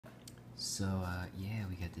So, yeah,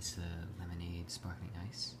 we got this lemonade sparkling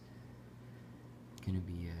ice. Gonna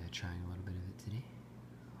be trying a little bit of it today.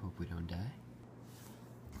 Hope we don't die.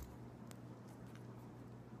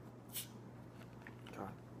 God,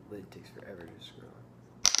 lid takes forever to screw on.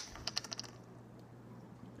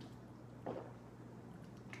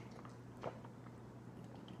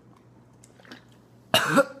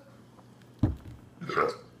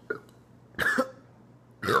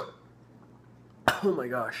 Oh my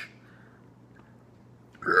gosh.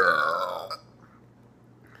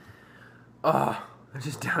 Oh, I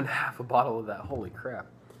just downed half a bottle of that. Holy crap.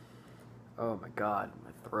 Oh my god, my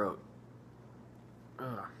throat.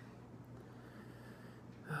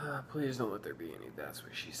 Please don't let there be any "that's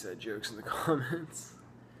what she said" jokes in the comments.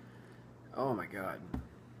 Oh my god.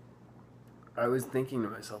 I was thinking to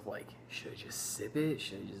myself, like, should I just sip it?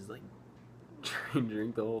 Should I just, like, try and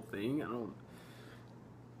drink the whole thing? I don't...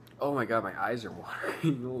 Oh my god, my eyes are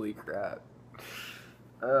watering. Holy crap.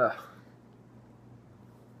 Ugh.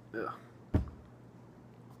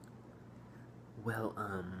 Well,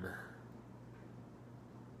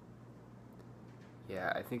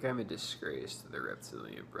 yeah, I think I'm a disgrace to the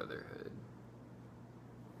Reptilian Brotherhood.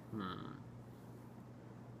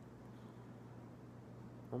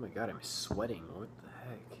 Oh my god, I'm sweating. What the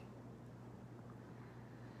heck?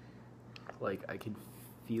 Like, I can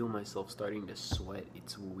feel myself starting to sweat.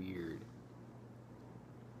 It's weird.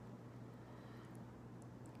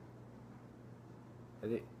 I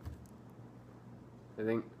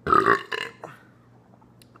think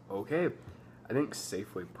okay. I think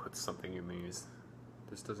Safeway puts something in these.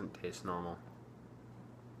 This doesn't taste normal.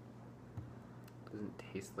 Doesn't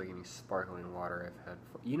taste like any sparkling water I've had.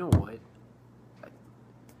 You know what?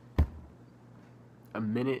 A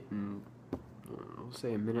minute and we'll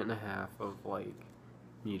say a minute and a half of like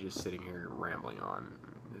me just sitting here rambling on.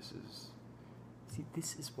 This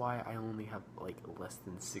is why I only have like less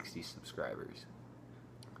than 60 subscribers.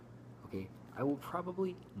 Okay, I will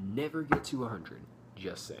probably never get to 100.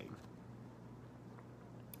 Just saying.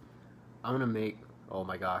 I'm gonna make. Oh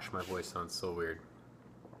my gosh, my voice sounds so weird.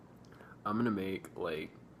 I'm gonna make,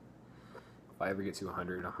 like, if I ever get to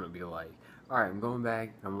 100, I'm gonna be like, alright, I'm going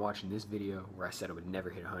back, I'm watching this video where I said I would never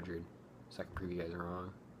hit 100, so I can prove you guys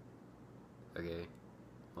wrong. Okay?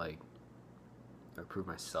 Like, I prove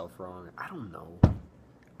myself wrong. I don't know.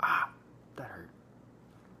 Ah, that hurt.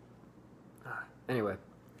 Anyway.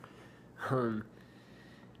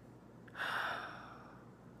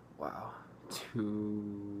 Wow.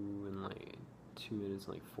 2 minutes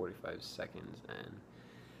and like 45 seconds, and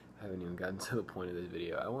I haven't even gotten to the point of this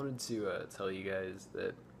video. I wanted to tell you guys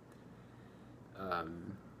that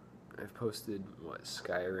I've posted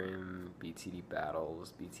Skyrim, BTD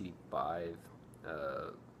Battles, BTD 5,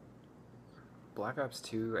 Black Ops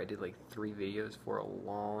 2. I did like 3 videos for a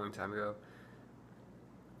long time ago.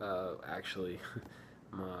 Actually,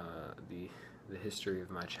 the history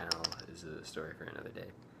of my channel is a story for another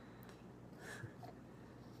day.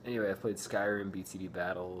 Anyway, I've played Skyrim, BTD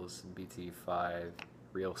Battles, BTD 5,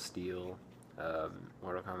 Real Steel,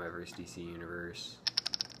 Mortal Kombat vs. DC Universe,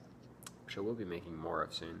 which I will be making more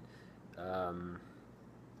of soon.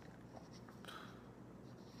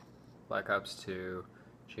 Black Ops 2,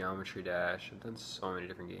 Geometry Dash. I've done so many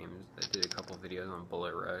different games. I did a couple videos on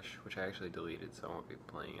Bullet Rush, which I actually deleted, so I won't be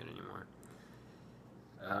playing it anymore.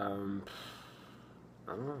 I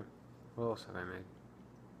don't know. What else have I made?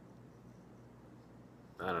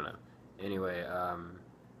 I don't know. Anyway,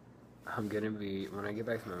 I'm gonna be, when I get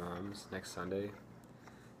back to my mom's next Sunday,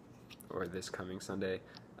 or this coming Sunday,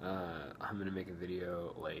 I'm gonna make a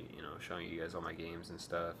video, like, you know, showing you guys all my games and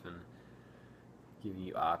stuff, and giving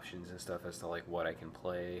you options and stuff as to, like, what I can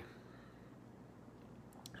play.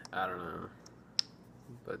 I don't know.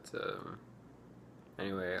 But,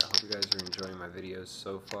 anyway, I hope you guys are enjoying my videos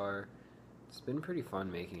so far. It's been pretty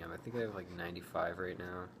fun making them. I think I have, like, 95 right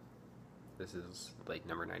now. This is like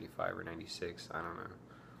number 95 or 96, I don't know.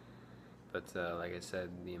 But like I said,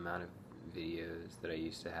 the amount of videos that I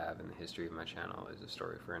used to have in the history of my channel is a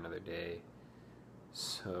story for another day.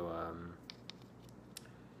 So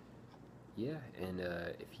yeah, and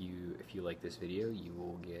if you like this video, you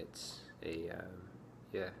will get a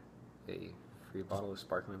free bottle of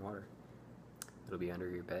sparkling water. It'll be under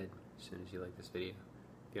your bed as soon as you like this video.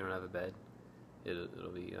 If you don't have a bed, it'll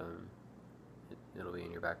be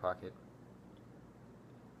in your back pocket.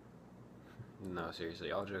 No,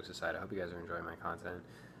 seriously, all jokes aside, I hope you guys are enjoying my content.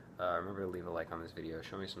 Remember to leave a like on this video.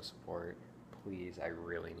 Show me some support. Please, I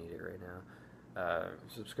really need it right now.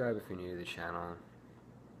 Subscribe if you're new to the channel.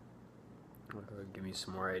 Give me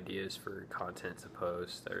some more ideas for content to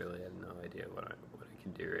post. I really have no idea what I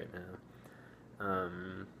can do right now.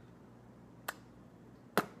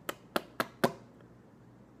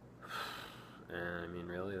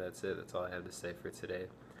 really, that's it. That's all I have to say for today.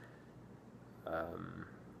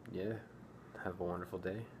 Yeah, have a wonderful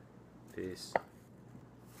day. Peace.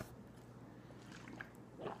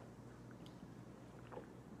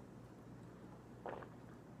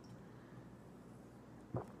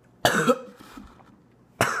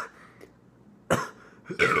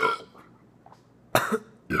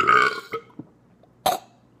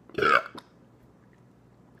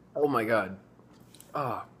 Oh my god.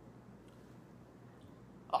 Ah.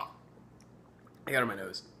 Oh. I got it on my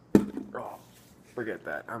nose. Oh, forget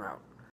that. I'm out.